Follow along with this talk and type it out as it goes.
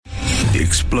The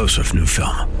explosive new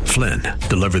film, Flynn,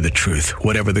 deliver the truth,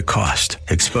 whatever the cost,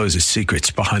 exposes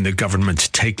secrets behind the government's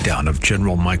takedown of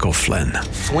General Michael Flynn.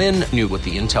 Flynn knew what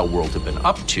the intel world had been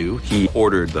up to. He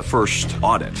ordered the first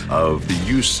audit of the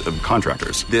use of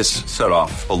contractors. This set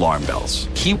off alarm bells.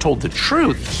 He told the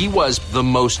truth. He was the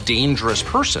most dangerous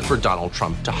person for Donald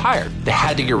Trump to hire. They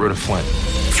had to get rid of Flynn.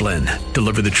 Flynn,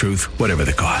 deliver the truth, whatever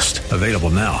the cost. Available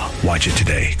now. Watch it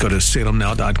today. Go to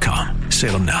salemnow.com.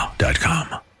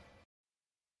 salemnow.com.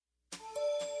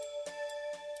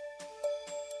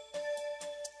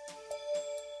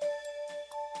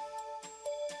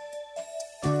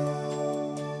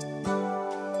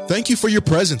 Thank you for your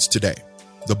presence today.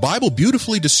 The Bible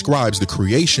beautifully describes the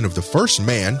creation of the first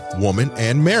man, woman,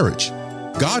 and marriage.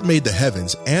 God made the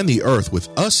heavens and the earth with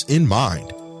us in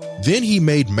mind. Then he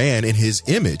made man in his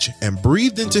image and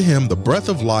breathed into him the breath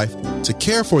of life to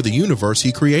care for the universe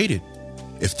he created.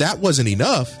 If that wasn't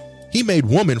enough, he made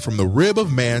woman from the rib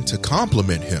of man to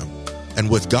complement him. And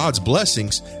with God's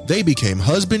blessings, they became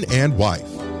husband and wife.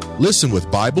 Listen with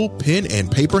Bible, pen,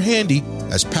 and paper handy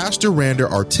as Pastor Rander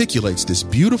articulates this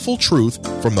beautiful truth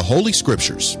from the Holy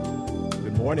Scriptures.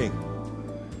 Good morning.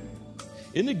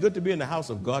 Isn't it good to be in the house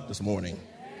of God this morning?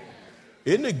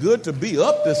 Isn't it good to be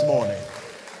up this morning?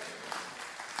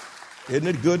 Isn't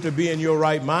it good to be in your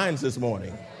right minds this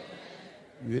morning?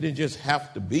 You didn't just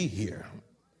have to be here.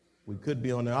 We could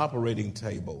be on the operating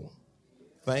table.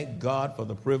 Thank God for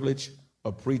the privilege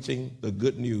of preaching the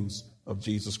good news of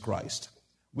Jesus Christ.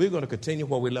 We're going to continue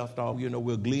where we left off. You know,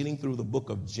 we're gleaning through the book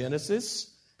of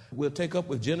Genesis. We'll take up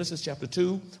with Genesis chapter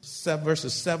 2,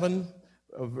 verses 7,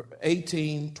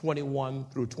 18, 21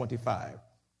 through 25.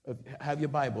 Have your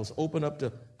Bibles open up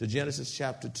to Genesis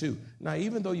chapter 2. Now,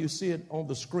 even though you see it on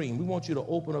the screen, we want you to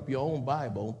open up your own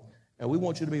Bible, and we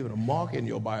want you to be able to mark in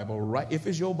your Bible, right? If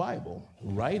it's your Bible,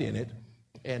 write in it,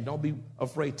 and don't be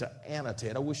afraid to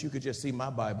annotate. I wish you could just see my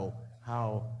Bible,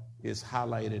 how it's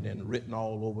highlighted and written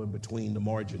all over in between the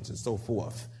margins and so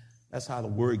forth. That's how the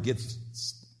word gets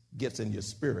in your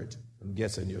spirit and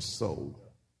gets in your soul.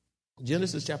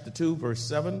 Genesis chapter 2, verse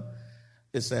 7,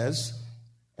 it says,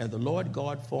 "And the Lord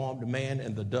God formed man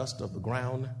in the dust of the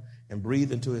ground and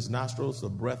breathed into his nostrils the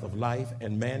breath of life,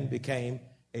 and man became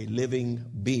a living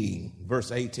being."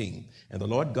 Verse 18, "And the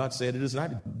Lord God said, it is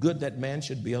not good that man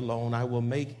should be alone. I will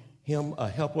make him a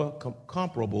helper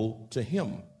comparable to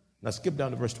him." Now skip down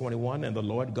to verse 21. "And the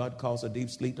Lord God caused a deep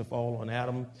sleep to fall on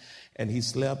Adam, and he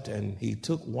slept, and he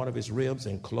took one of his ribs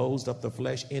and closed up the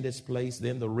flesh in its place.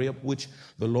 Then the rib which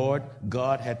the Lord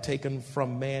God had taken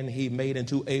from man, he made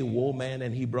into a woman,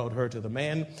 and he brought her to the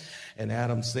man. And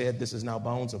Adam said, this is now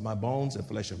bones of my bones and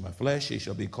flesh of my flesh. She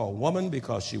shall be called woman,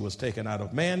 because she was taken out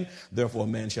of man. Therefore a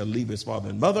man shall leave his father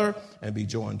and mother and be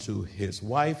joined to his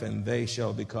wife, and they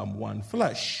shall become one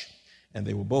flesh. And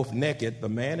they were both naked, the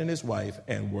man and his wife,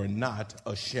 and were not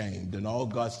ashamed." And all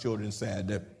God's children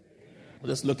said,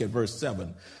 let's look at verse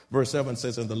 7. Verse 7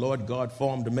 says, "And the Lord God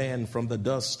formed man from the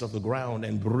dust of the ground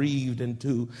and breathed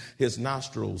into his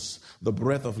nostrils the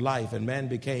breath of life, and man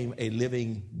became a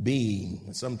living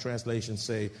being." Some translations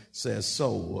says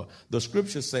so. The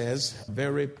scripture says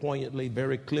very poignantly,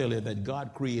 very clearly, that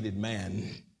God created man.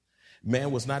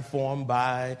 Man was not formed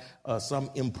by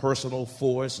some impersonal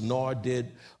force, nor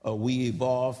did we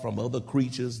evolve from other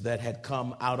creatures that had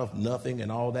come out of nothing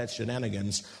and all that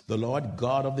shenanigans. The Lord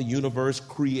God of the universe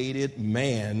created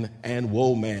man and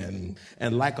woman.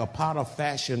 And like a potter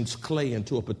fashions clay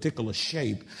into a particular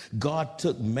shape, God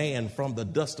took man from the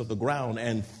dust of the ground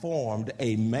and formed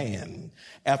a man.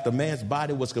 After man's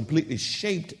body was completely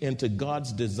shaped into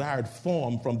God's desired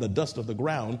form from the dust of the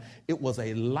ground, it was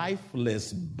a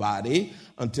lifeless body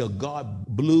until God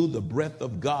blew the breath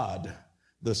of God,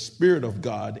 the Spirit of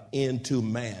God, into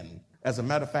man. As a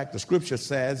matter of fact, the scripture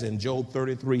says in Job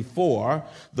 33:4,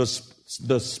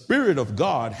 the Spirit of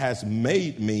God has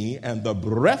made me, and the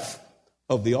breath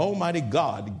of the Almighty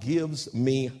God gives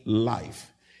me life.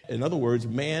 In other words,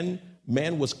 man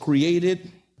was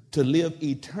created to live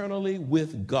eternally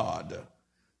with God.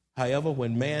 However,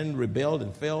 when man rebelled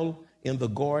and fell in the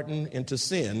garden into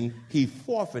sin, he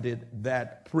forfeited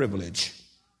that privilege.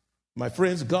 My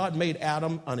friends, God made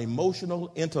Adam an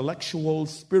emotional, intellectual,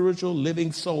 spiritual,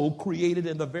 living soul created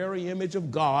in the very image of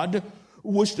God,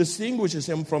 which distinguishes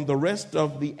him from the rest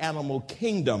of the animal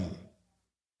kingdom.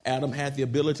 Adam had the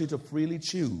ability to freely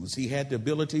choose. He had the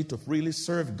ability to freely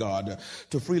serve God,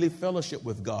 to freely fellowship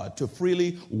with God, to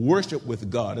freely worship with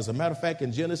God. As a matter of fact,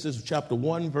 in Genesis chapter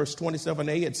 1, verse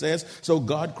 27a, it says, "So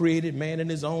God created man in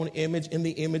his own image. In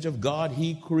the image of God,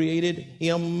 he created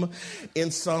him."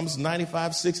 In Psalms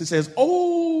 95:6, it says,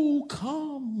 "Oh,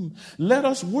 come, come. Let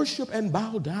us worship and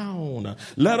bow down.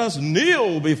 Let us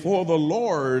kneel before the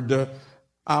Lord,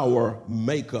 our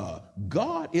maker.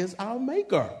 God is our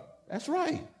maker. That's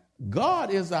right.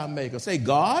 God is our maker. Say,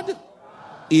 God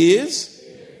is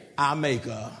our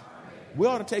maker. We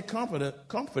ought to take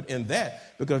comfort in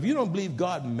that, because if you don't believe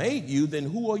God made you, then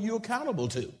who are you accountable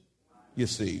to? You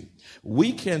see,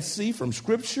 we can see from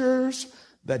scriptures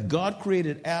that God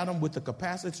created Adam with the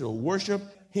capacity to worship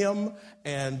him.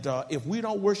 And if we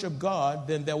don't worship God,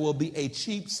 then there will be a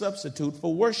cheap substitute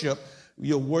for worship.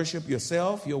 You'll worship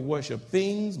yourself. You'll worship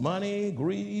things, money,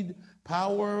 greed,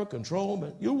 power,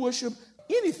 control. You'll worship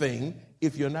anything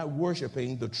if you're not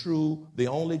worshiping the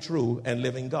only true and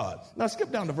living God. Now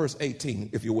skip down to verse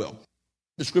 18, if you will.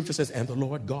 The scripture says, and the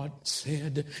Lord God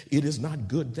said, it is not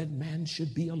good that man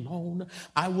should be alone.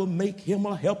 I will make him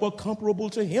a helper comparable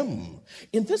to him.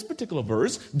 In this particular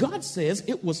verse, God says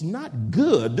it was not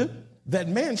good that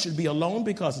man should be alone,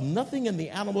 because nothing in the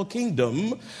animal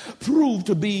kingdom proved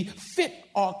to be fit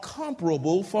or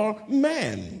comparable for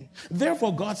man.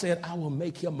 Therefore, God said, I will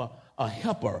make him a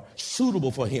helper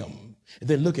suitable for him. And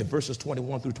then look at verses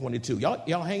 21 through 22.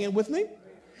 Y'all hanging with me?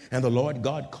 And the Lord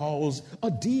God caused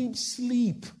a deep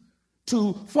sleep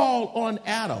to fall on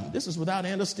Adam. This is without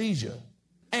anesthesia.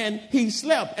 And he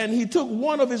slept, and he took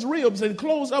one of his ribs and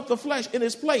closed up the flesh in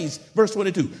his place. Verse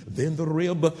 22, then the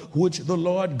rib which the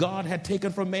Lord God had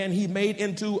taken from man, he made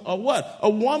into a what? A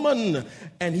woman.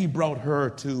 And he brought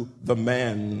her to the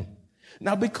man.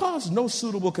 Now, because no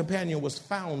suitable companion was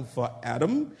found for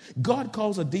Adam, God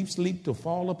caused a deep sleep to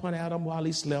fall upon Adam while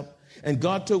he slept. And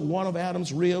God took one of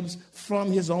Adam's ribs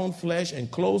from his own flesh and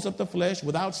closed up the flesh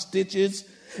without stitches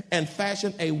and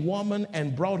fashioned a woman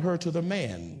and brought her to the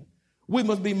man. We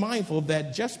must be mindful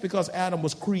that just because Adam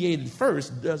was created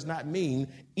first does not mean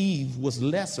Eve was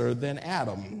lesser than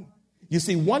Adam. You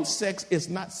see, one sex is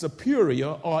not superior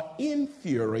or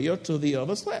inferior to the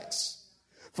other sex.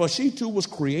 For she too was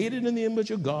created in the image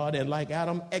of God, and like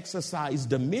Adam, exercised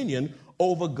dominion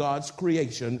over God's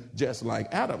creation, just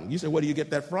like Adam. You say, where do you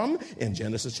get that from? In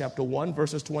Genesis chapter 1,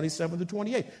 verses 27 to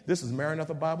 28. This is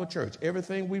Maranatha Bible Church.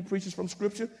 Everything we preach is from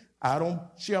Scripture. I don't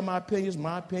share my opinions.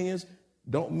 My opinions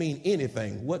don't mean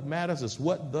anything. What matters is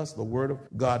what does the Word of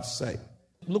God say.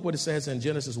 Look what it says in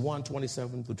Genesis 1,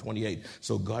 27 through 28.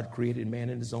 So God created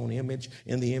man in his own image.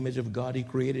 In the image of God, he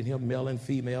created him, male and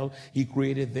female. He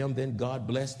created them. Then God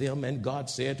blessed them. And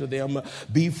God said to them,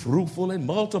 be fruitful and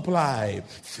multiply.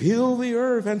 Fill the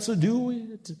earth and subdue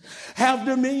it. Have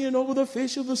dominion over the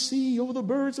fish of the sea, over the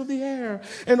birds of the air,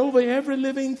 and over every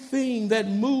living thing that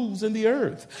moves in the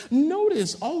earth.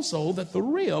 Notice also that the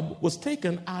rib was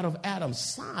taken out of Adam's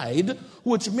side,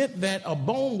 which meant that a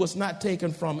bone was not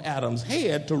taken from Adam's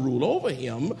head to rule over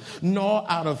him, nor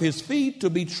out of his feet to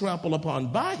be trampled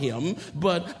upon by him,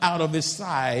 but out of his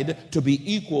side to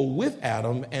be equal with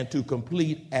Adam and to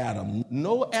complete Adam.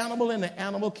 No animal in the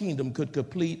animal kingdom could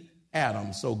complete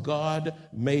Adam. So God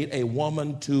made a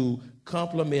woman to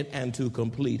complement and to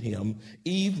complete him.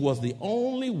 Eve was the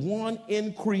only one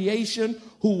in creation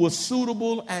who was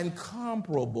suitable and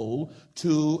comparable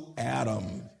to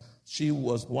Adam. She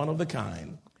was one of the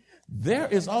kind. There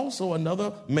is also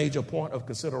another major point of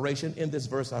consideration in this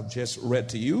verse I've just read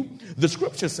to you. The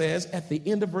scripture says at the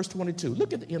end of verse 22,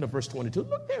 look at the end of verse 22,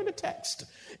 look there in the text.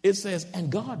 It says,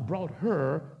 and God brought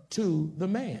her to the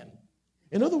man.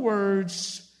 In other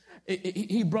words,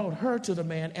 he brought her to the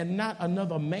man, and not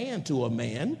another man to a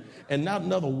man, and not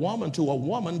another woman to a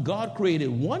woman. God created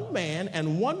one man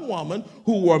and one woman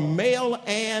who were male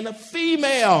and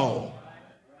female.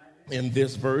 In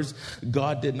this verse,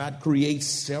 God did not create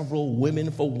several women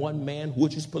for one man,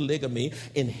 which is polygamy.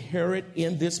 Inherent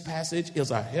in this passage is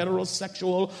a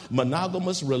heterosexual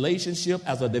monogamous relationship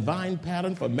as a divine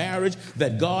pattern for marriage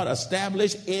that God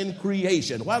established in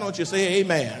creation. Why don't you say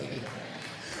amen?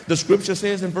 The scripture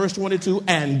says in verse 22,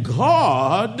 and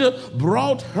God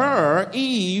brought her,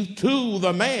 Eve, to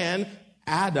the man,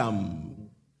 Adam.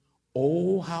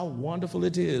 Oh, how wonderful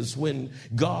it is when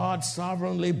God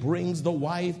sovereignly brings the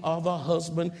wife or the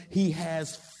husband he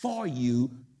has for you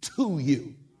to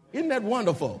you. Isn't that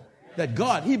wonderful? That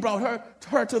God, he brought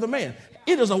her to the man.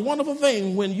 It is a wonderful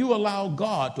thing when you allow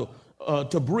God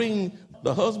to bring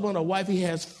the husband or wife he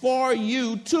has for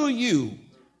you to you.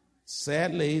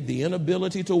 Sadly, the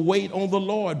inability to wait on the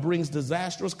Lord brings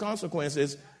disastrous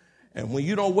consequences. And when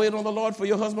you don't wait on the Lord for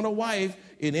your husband or wife,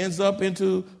 it ends up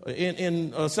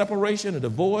in separation, a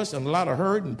divorce, and a lot of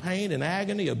hurt and pain and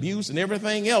agony, abuse and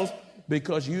everything else,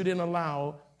 because you didn't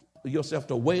allow yourself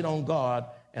to wait on God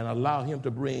and allow him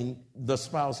to bring the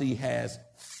spouse he has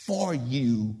for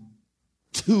you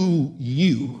to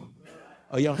you.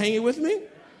 Are y'all hanging with me?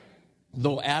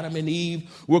 Though Adam and Eve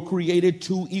were created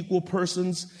two equal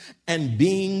persons and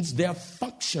beings, their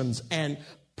functions and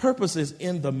purposes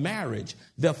in the marriage,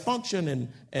 their function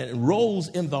and roles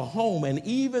in the home, and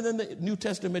even in the New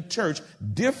Testament church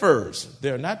differs.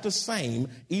 They're not the same.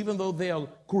 Even though they are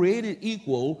created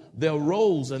equal, their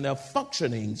roles and their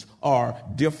functionings are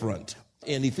different.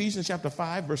 In Ephesians chapter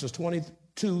 5, verses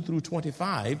 22 through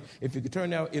 25, if you could turn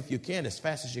now, if you can, as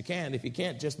fast as you can. If you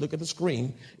can't, just look at the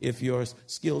screen if your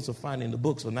skills of finding the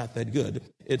books are not that good.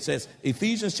 It says,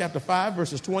 Ephesians chapter 5,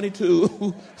 verses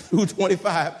 22 through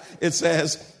 25, it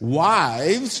says,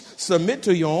 wives, submit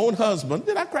to your own husband.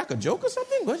 Did I crack a joke or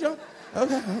something? Was y'all?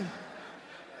 Okay.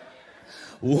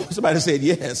 Somebody said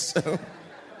yes.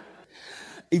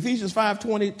 Ephesians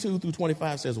 5:22 through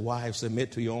 25 says, wives,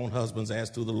 submit to your own husbands as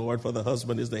to the Lord, for the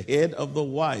husband is the head of the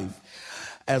wife,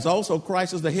 as also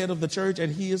Christ is the head of the church,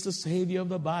 and he is the Savior of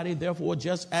the body. Therefore,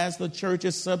 just as the church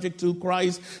is subject to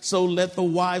Christ, so let the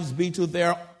wives be to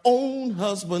their own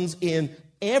husbands in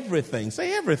everything.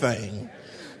 Say everything.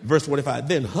 Verse 25,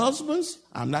 then husbands,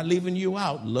 I'm not leaving you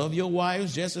out. Love your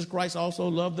wives just as Christ also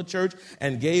loved the church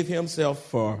and gave himself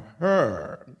for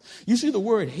her. You see the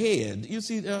word head, you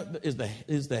see is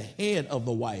the head of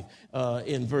the wife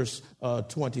in verse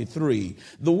 23.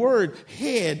 The word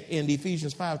head in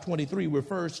Ephesians 5:23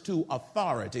 refers to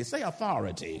authority. Say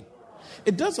authority.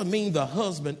 It doesn't mean the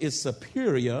husband is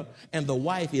superior and the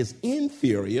wife is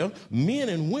inferior. Men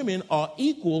and women are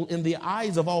equal in the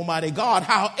eyes of Almighty God.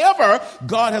 However,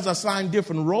 God has assigned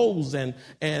different roles and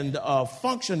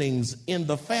functionings in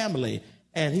the family.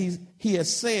 And he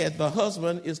has said the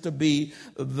husband is to be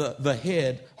the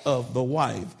head of the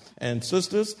wife. And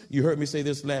sisters, you heard me say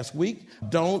this last week.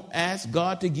 Don't ask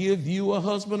God to give you a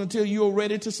husband until you're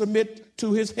ready to submit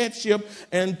to his headship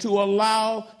and to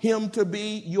allow him to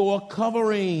be your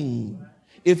covering.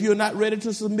 If you're not ready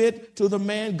to submit to the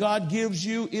man God gives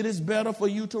you, it is better for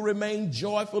you to remain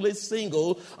joyfully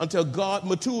single until God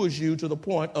matures you to the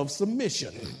point of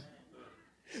submission.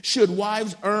 Should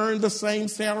wives earn the same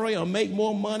salary or make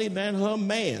more money than her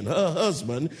man, her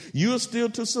husband, you're still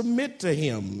to submit to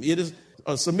him.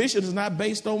 Submission is not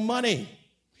based on money.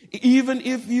 Even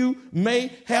if you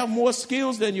may have more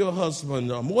skills than your husband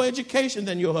or more education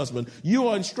than your husband, you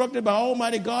are instructed by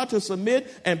Almighty God to submit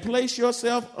and place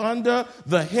yourself under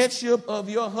the headship of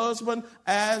your husband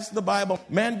as the Bible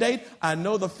mandate. I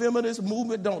know the feminist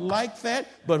movement don't like that,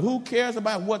 but who cares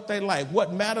about what they like?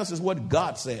 What matters is what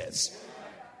God says.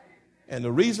 And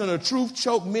the reason the truth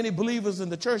choked many believers in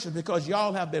the church is because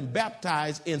y'all have been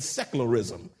baptized in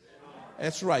secularism.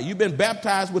 That's right. You've been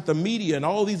baptized with the media and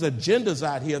all these agendas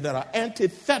out here that are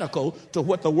antithetical to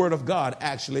what the Word of God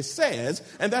actually says.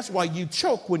 And that's why you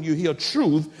choke when you hear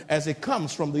truth as it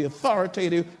comes from the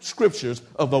authoritative scriptures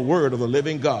of the Word of the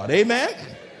living God. Amen?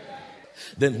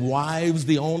 Then wives,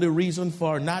 the only reason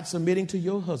for not submitting to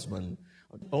your husband,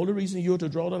 the only reason you're to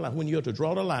draw the line, when you're to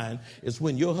draw the line, is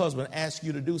when your husband asks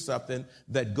you to do something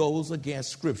that goes against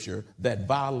Scripture, that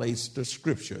violates the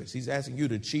Scriptures. He's asking you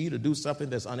to cheat or do something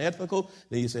that's unethical.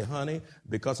 Then you say, honey,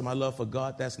 because of my love for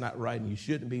God, that's not right, and you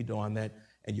shouldn't be doing that,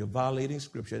 and you're violating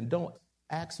Scripture. And don't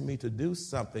ask me to do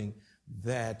something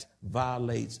that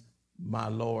violates my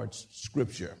Lord's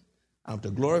Scripture. I'm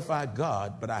to glorify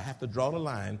God, but I have to draw the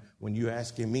line when you're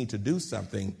asking me to do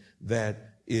something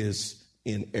that is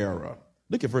in error.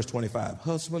 Look at verse 25.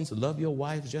 Husbands, love your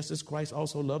wives just as Christ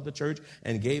also loved the church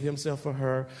and gave himself for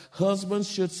her.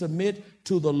 Husbands should submit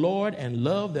to the Lord and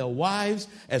love their wives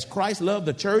as Christ loved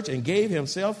the church and gave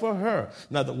himself for her.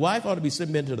 Now, the wife ought to be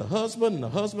submitting to the husband, and the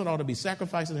husband ought to be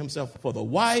sacrificing himself for the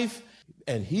wife.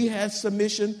 And he has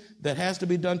submission that has to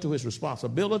be done to his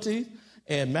responsibility.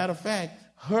 And matter of fact,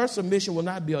 her submission will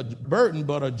not be a burden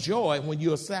but a joy when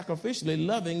you are sacrificially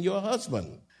loving your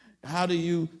husband. How do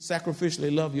you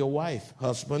sacrificially love your wife,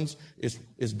 husbands?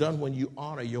 It's done when you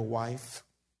honor your wife,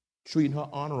 treat her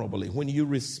honorably, when you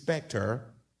respect her,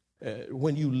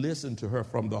 when you listen to her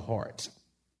from the heart,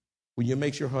 when you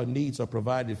make sure her needs are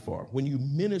provided for, when you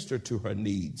minister to her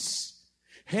needs.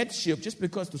 Headship, just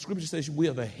because the scripture says we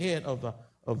are the head of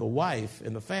the wife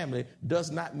in the family,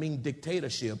 does not mean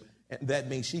dictatorship. That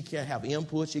means she can't have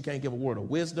input. She can't give a word of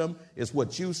wisdom. It's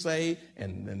what you say,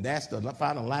 and that's the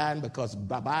final line, because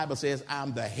the Bible says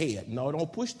I'm the head. No,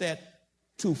 don't push that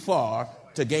too far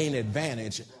to gain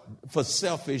advantage for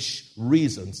selfish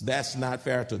reasons. That's not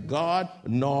fair to God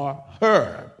nor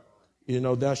her. You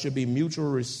know, there should be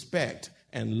mutual respect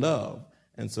and love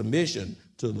and submission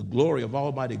to the glory of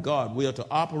Almighty God. We are to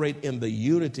operate in the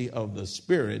unity of the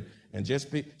Spirit, and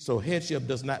so headship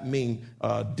does not mean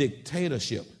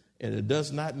dictatorship. And it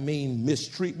does not mean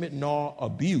mistreatment nor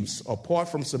abuse. Apart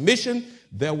from submission,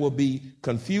 there will be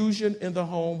confusion in the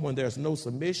home. When there's no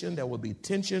submission, there will be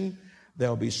tension. There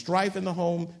will be strife in the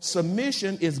home.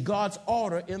 Submission is God's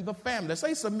order in the family.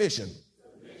 Say submission.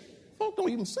 Folks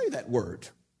don't even say that word.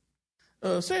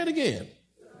 Say it again.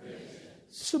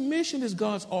 Submission is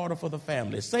God's order for the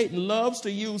family. Satan loves to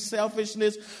use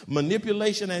selfishness,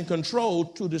 manipulation, and control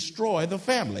to destroy the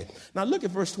family. Now look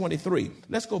at verse 23.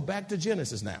 Let's go back to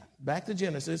Genesis now. Back to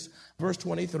Genesis, verse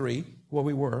 23, where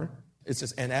we were. It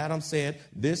says, and Adam said,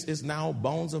 this is now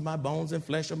bones of my bones and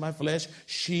flesh of my flesh.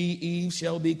 She, Eve,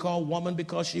 shall be called woman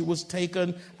because she was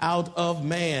taken out of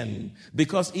man.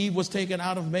 Because Eve was taken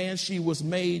out of man, she was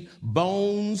made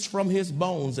bones from his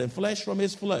bones and flesh from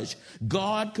his flesh.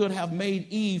 God could have made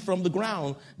Eve from the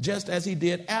ground just as he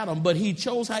did Adam, but he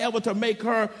chose, however, to make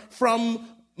her from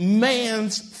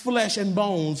man's flesh and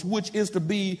bones, which is to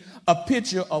be a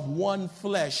picture of one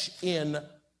flesh in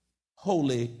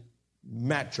holy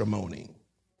matrimony.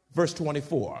 Verse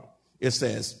 24, it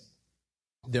says,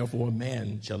 therefore a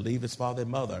man shall leave his father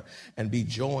and mother and be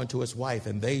joined to his wife,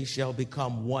 and they shall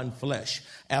become one flesh.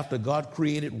 After God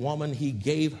created woman, he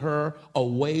gave her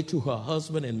away to her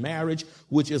husband in marriage,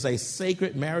 which is a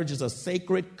sacred marriage, is a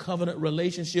sacred covenant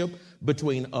relationship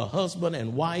between a husband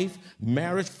and wife.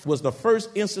 Marriage was the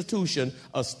first institution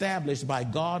established by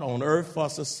God on earth for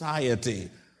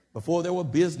society. Before there were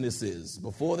businesses,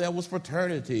 before there was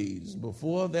fraternities,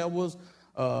 before there was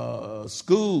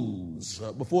schools,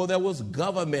 before there was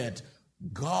government,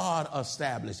 God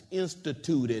established,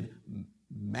 instituted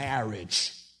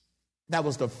marriage. That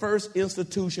was the first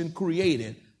institution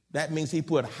created. That means he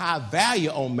put high value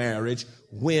on marriage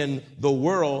when the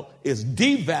world is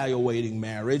devaluating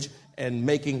marriage and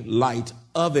making light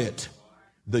of it.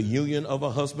 The union of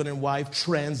a husband and wife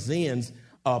transcends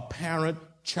a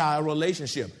parent-child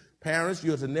relationship. Parents,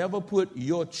 you're to never put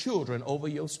your children over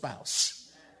your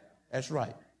spouse. That's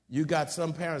right. You got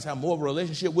some parents have more of a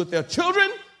relationship with their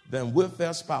children than with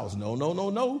their spouse.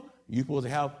 No. You're supposed to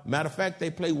have, matter of fact,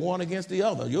 they play one against the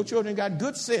other. Your children got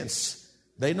good sense.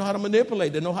 They know how to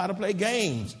manipulate. They know how to play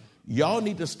games. Y'all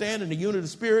need to stand in the unity of the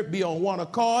spirit, be on one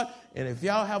accord. And if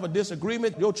y'all have a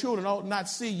disagreement, your children ought not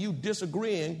see you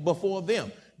disagreeing before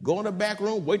them. Go in the back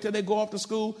room, wait till they go off to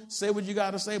school, say what you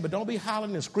got to say, but don't be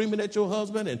hollering and screaming at your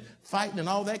husband and fighting and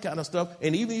all that kind of stuff.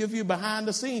 And even if you're behind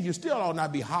the scenes, you still ought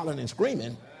not be hollering and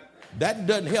screaming. That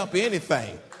doesn't help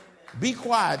anything. Be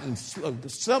quiet and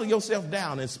settle yourself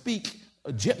down and speak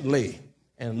gently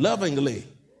and lovingly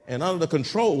and under the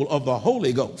control of the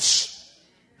Holy Ghost.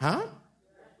 Huh?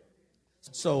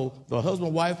 So the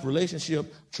husband-wife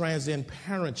relationship transcends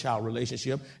parent-child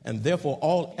relationship, and therefore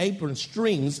all apron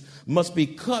strings must be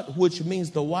cut, which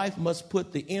means the wife must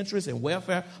put the interest and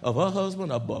welfare of her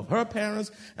husband above her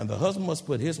parents, and the husband must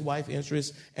put his wife's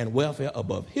interest and welfare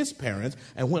above his parents.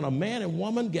 And when a man and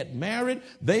woman get married,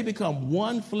 they become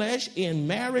one flesh in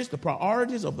marriage. The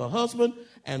priorities of the husband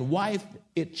and wife,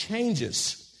 it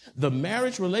changes. The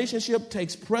marriage relationship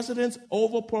takes precedence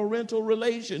over parental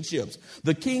relationships.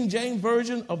 The King James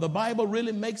Version of the Bible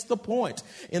really makes the point.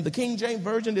 In the King James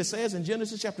Version, it says in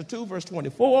Genesis chapter 2, verse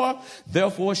 24,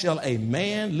 therefore shall a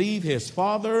man leave his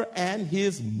father and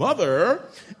his mother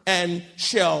and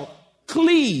shall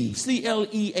cleave,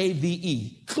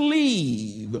 C-L-E-A-V-E,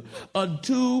 cleave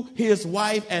unto his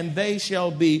wife, and they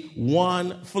shall be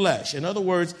one flesh. In other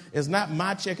words, it's not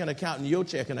my checking account and your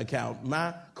checking account,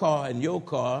 my car and your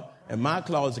car, and my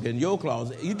closet and your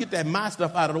closet. You get that my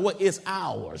stuff out of the way. It's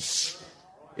ours.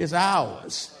 It's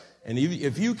ours. And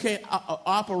if you can't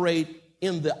operate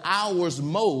in the ours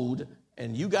mode,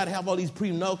 and you got to have all these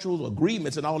prenuptial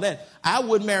agreements and all that, I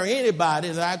wouldn't marry anybody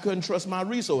that I couldn't trust my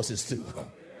resources to.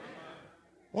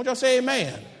 Won't y'all say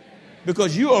amen?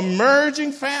 Because you are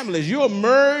merging families. You're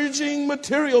merging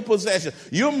material possessions.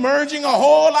 You're merging a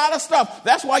whole lot of stuff.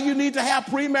 That's why you need to have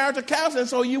premarital counseling,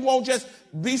 so you won't just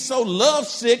be so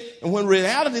lovesick. And when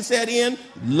reality set in,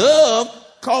 love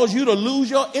caused you to lose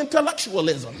your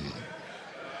intellectualism.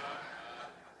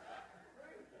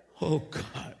 Oh,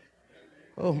 God.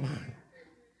 Oh, my.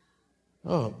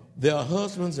 Oh, there are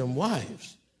husbands and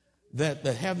wives that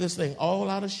have this thing all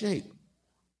out of shape.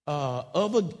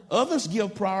 Others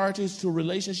give priorities to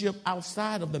relationship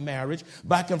outside of the marriage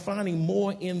by confining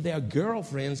more in their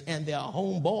girlfriends and their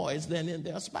homeboys than in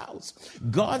their spouse.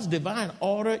 God's divine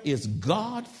order is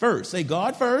God first. Say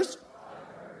God first.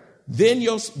 Then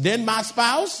my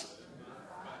spouse.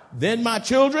 Then my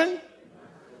children.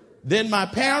 Then my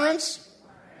parents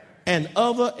and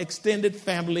other extended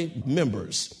family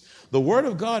members. The word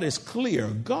of God is clear.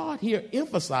 God here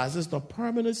emphasizes the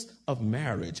permanence of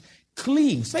marriage.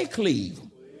 Cleave. Say cleave.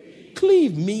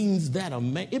 Cleave means that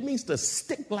it means to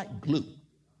stick like glue.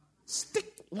 Stick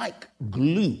like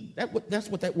glue. That's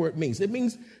what that word means. It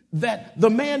means that the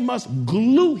man must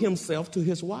glue himself to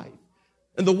his wife.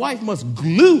 And the wife must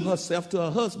glue herself to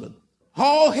her husband.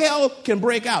 All hell can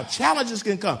break out. Challenges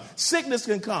can come. Sickness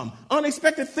can come.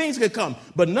 Unexpected things can come.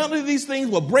 But none of these things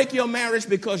will break your marriage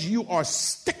because you are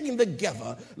sticking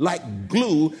together like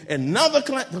glue. And none of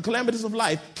the calamities of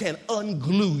life can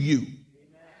unglue you.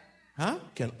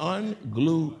 Can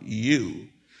unglue you.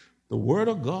 The word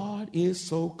of God is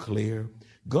so clear.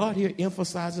 God here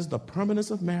emphasizes the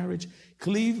permanence of marriage.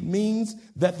 Cleave means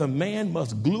that the man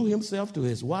must glue himself to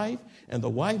his wife, and the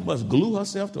wife must glue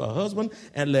herself to her husband,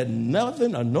 and let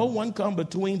nothing or no one come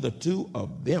between the two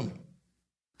of them.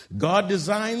 God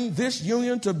designed this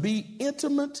union to be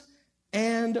intimate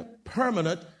and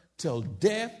permanent till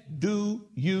death do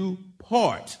you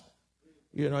part.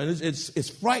 You know, and it's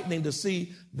frightening to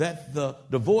see that the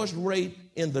divorce rate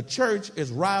in the church is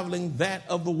rivaling that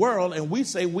of the world, and we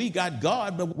say we got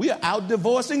God, but we are out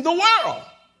divorcing the world.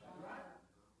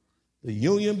 The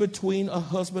union between a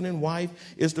husband and wife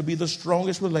is to be the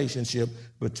strongest relationship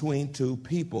between two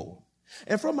people.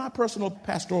 And from my personal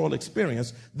pastoral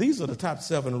experience, these are the top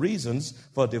 7 reasons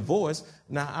for divorce.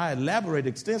 Now, I elaborated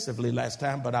extensively last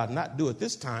time, but I'll not do it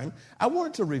this time. I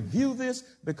wanted to review this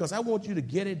because I want you to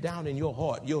get it down in your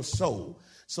heart, your soul,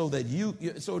 so that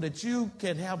you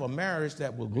can have a marriage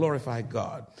that will glorify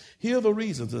God. Here are the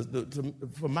reasons,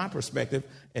 from my perspective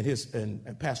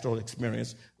and pastoral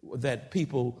experience, that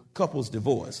couples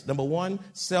divorce. Number 1,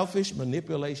 selfish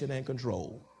manipulation and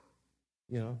control.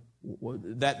 You know,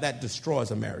 that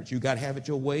destroys a marriage. You got to have it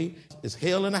your way. It's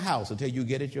hell in the house until you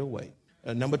get it your way.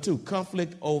 Number 2,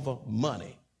 conflict over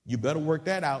money. You better work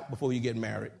that out before you get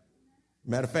married.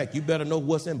 Matter of fact, you better know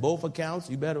what's in both accounts.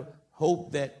 You better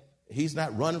hope that he's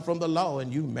not running from the law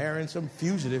and you marrying some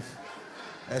fugitive.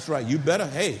 That's right. You better,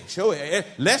 show it.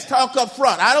 Let's talk up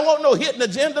front. I don't want no hidden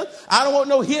agenda. I don't want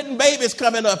no hidden babies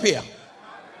coming up here.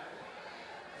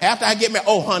 After I get married,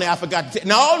 oh, honey, I forgot to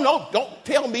No, don't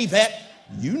tell me that.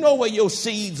 You know where your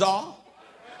seeds are.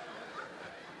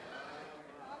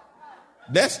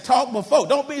 Let's talk before.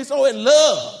 Don't be so in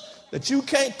love that you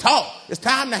can't talk. It's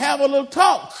time to have a little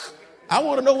talk. I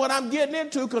want to know what I'm getting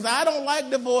into because I don't like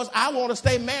divorce. I want to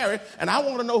stay married, and I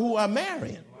want to know who I'm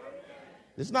marrying.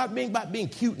 It's not about being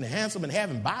cute and handsome and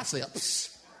having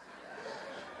biceps.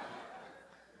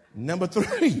 Number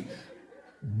 3,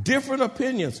 different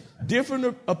opinions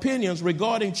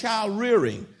regarding child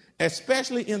rearing,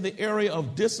 especially in the area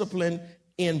of discipline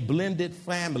in blended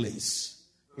families.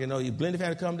 You know, you blended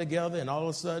family come together, and all of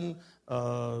a sudden,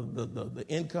 the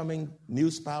incoming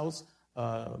new spouse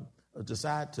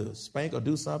decide to spank or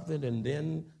do something, and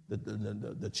then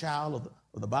the child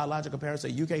or the biological parents say,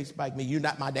 "You can't spank me. You're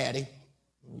not my daddy.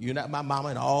 You're not my mama,"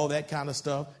 and all that kind of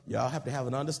stuff. Y'all have to have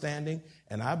an understanding,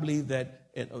 and I believe that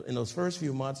in those first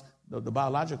few months, the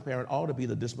biological parent ought to be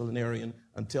the disciplinarian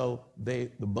until the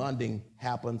bonding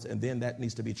happens, and then that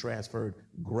needs to be transferred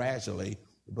gradually.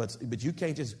 But you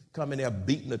can't just come in there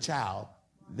beating a child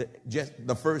just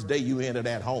the first day you enter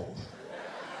that home.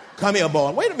 Come here,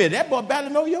 boy. Wait a minute. That boy better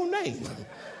know your name.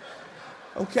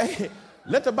 Okay?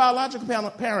 Let the biological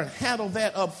parent handle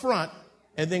that up front,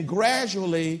 and then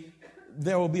gradually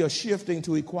there will be a shifting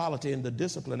to equality in the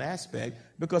discipline aspect,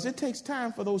 because it takes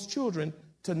time for those children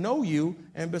to know you,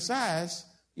 and besides,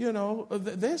 you know,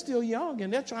 they're still young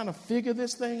and they're trying to figure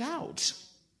this thing out.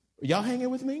 Y'all hanging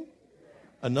with me?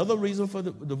 Another reason for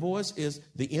the divorce is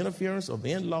the interference of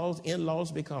in-laws.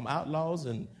 In-laws become outlaws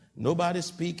and nobody's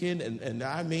speaking, and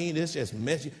I mean, it's just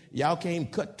messy. Y'all came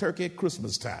cut turkey at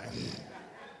Christmas time.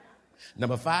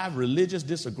 Number 5, religious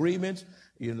disagreements.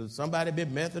 You know, somebody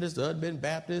been Methodist, the other been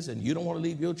Baptist, and you don't want to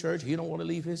leave your church, he don't want to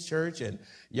leave his church, and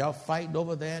y'all fighting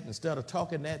over that instead of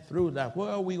talking that through. Like,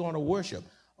 where are we going to worship?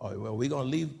 Or are we going to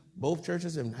leave both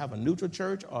churches and have a neutral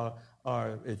church? Or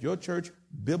is your church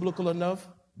biblical enough,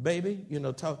 baby? You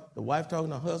know, the wife talking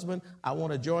to her husband, I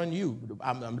want to join you.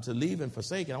 I'm to leave and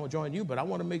forsake, and I want to join you, but I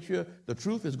want to make sure the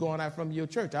truth is going out from your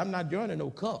church. I'm not joining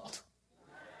no cult.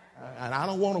 And I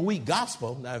don't want a weak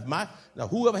gospel. Now,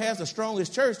 whoever has the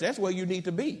strongest church, that's where you need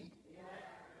to be.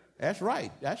 That's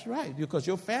right. That's right. Because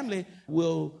your family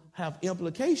will have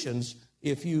implications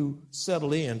if you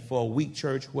settle in for a weak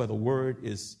church where the word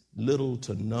is little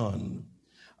to none.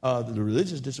 The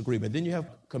religious disagreement. Then you have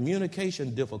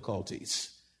communication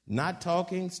difficulties. Not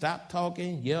talking, stop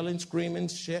talking, yelling, screaming,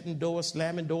 shutting doors,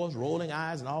 slamming doors, rolling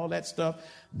eyes, and all that stuff.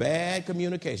 Bad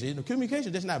communication. You know,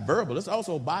 communication is not verbal. It's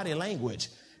also body language.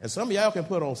 And some of y'all can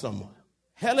put on some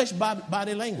hellish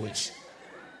body language.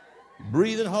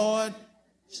 Breathing hard,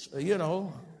 you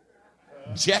know,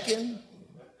 jacking,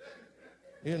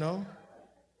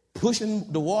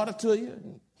 pushing the water to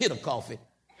you, hit a coffee.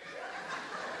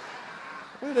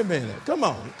 Wait a minute. Come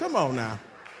on now.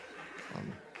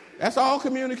 That's all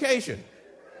communication.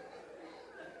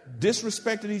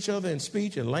 Disrespected each other in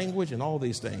speech and language and all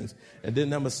these things. And then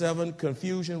number 7,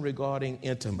 confusion regarding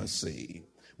intimacy.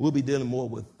 We'll be dealing more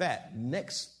with that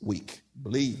next week.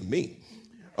 Believe me.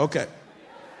 Okay.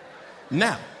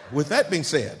 Now, with that being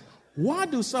said, why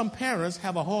do some parents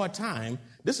have a hard time?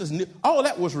 This is new. All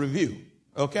that was review.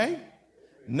 Okay.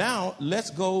 Now let's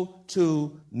go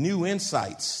to new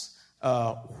insights.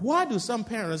 Why do some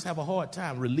parents have a hard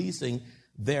time releasing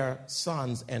their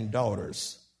sons and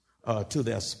daughters to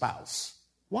their spouse?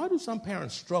 Why do some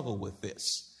parents struggle with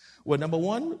this? Well, number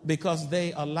 1, because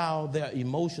they allow their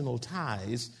emotional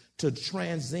ties to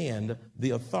transcend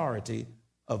the authority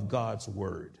of God's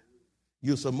word.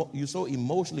 You're so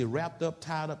emotionally wrapped up,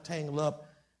 tied up, tangled up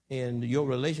in your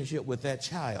relationship with that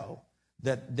child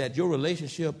that your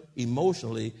relationship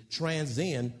emotionally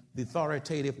transcends the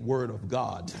authoritative word of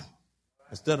God.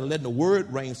 Instead of letting the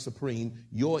word reign supreme,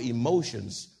 your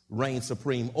emotions reign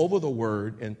supreme over the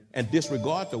word and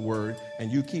disregard the word,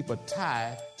 and you keep a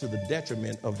tie to the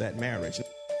detriment of that marriage.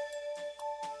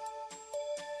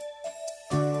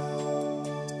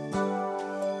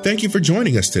 Thank you for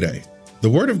joining us today. The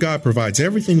Word of God provides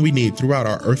everything we need throughout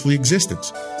our earthly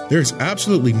existence. There is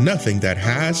absolutely nothing that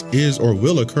has, is, or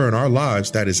will occur in our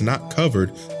lives that is not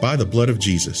covered by the blood of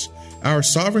Jesus. Our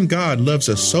sovereign God loves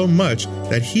us so much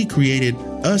that He created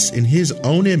us in His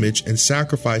own image and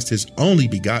sacrificed His only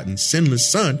begotten sinless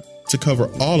Son to cover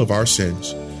all of our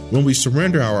sins. When we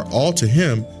surrender our all to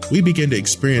Him, we begin to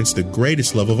experience the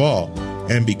greatest love of all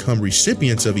and become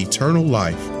recipients of eternal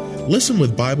life. Listen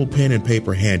with Bible, pen, and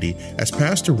paper handy as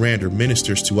Pastor Rander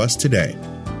ministers to us today.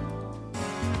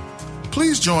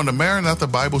 Please join the Maranatha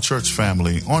Bible Church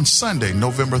family on Sunday,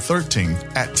 November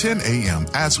 13th at 10 a.m.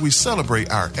 as we celebrate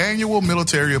our annual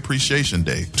Military Appreciation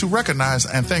Day to recognize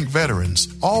and thank veterans,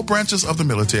 all branches of the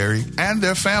military, and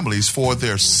their families for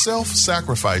their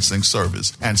self-sacrificing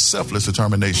service and selfless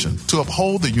determination to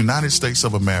uphold the United States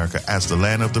of America as the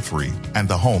land of the free and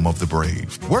the home of the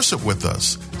brave. Worship with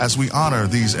us as we honor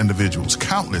these individuals,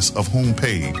 countless of whom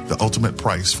paid the ultimate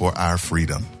price for our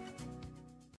freedom.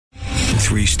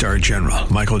 3-star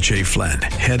General Michael J. Flynn,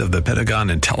 head of the Pentagon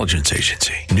Intelligence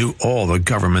Agency, knew all the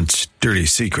government's dirty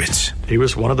secrets. He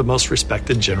was one of the most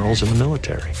respected generals in the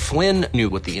military. Flynn knew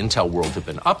what the intel world had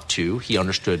been up to. He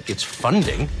understood its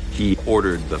funding. He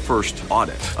ordered the first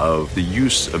audit of the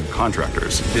use of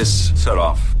contractors. This set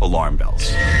off alarm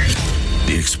bells.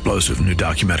 The explosive new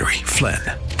documentary, Flynn,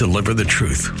 Deliver the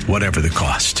Truth, Whatever the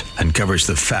Cost, uncovers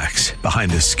the facts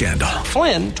behind this scandal.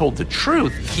 Flynn told the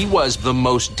truth. He was the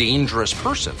most dangerous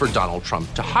person for Donald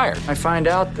Trump to hire. I find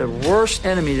out the worst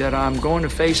enemy that I'm going to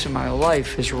face in my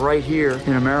life is right here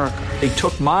in America. They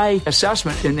took my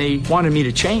assessment and they wanted me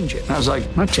to change it. And I was like,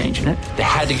 I'm not changing it. They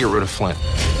had to get rid of Flynn.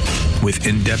 With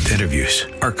in-depth interviews,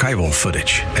 archival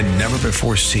footage, and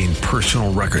never-before-seen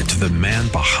personal records of the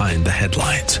man behind the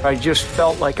headlines. I just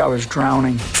felt like I was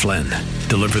drowning. Flynn,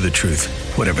 Deliver the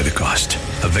Truth, Whatever the Cost.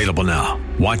 Available now.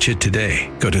 Watch it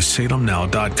today. Go to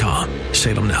salemnow.com.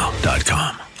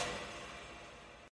 salemnow.com.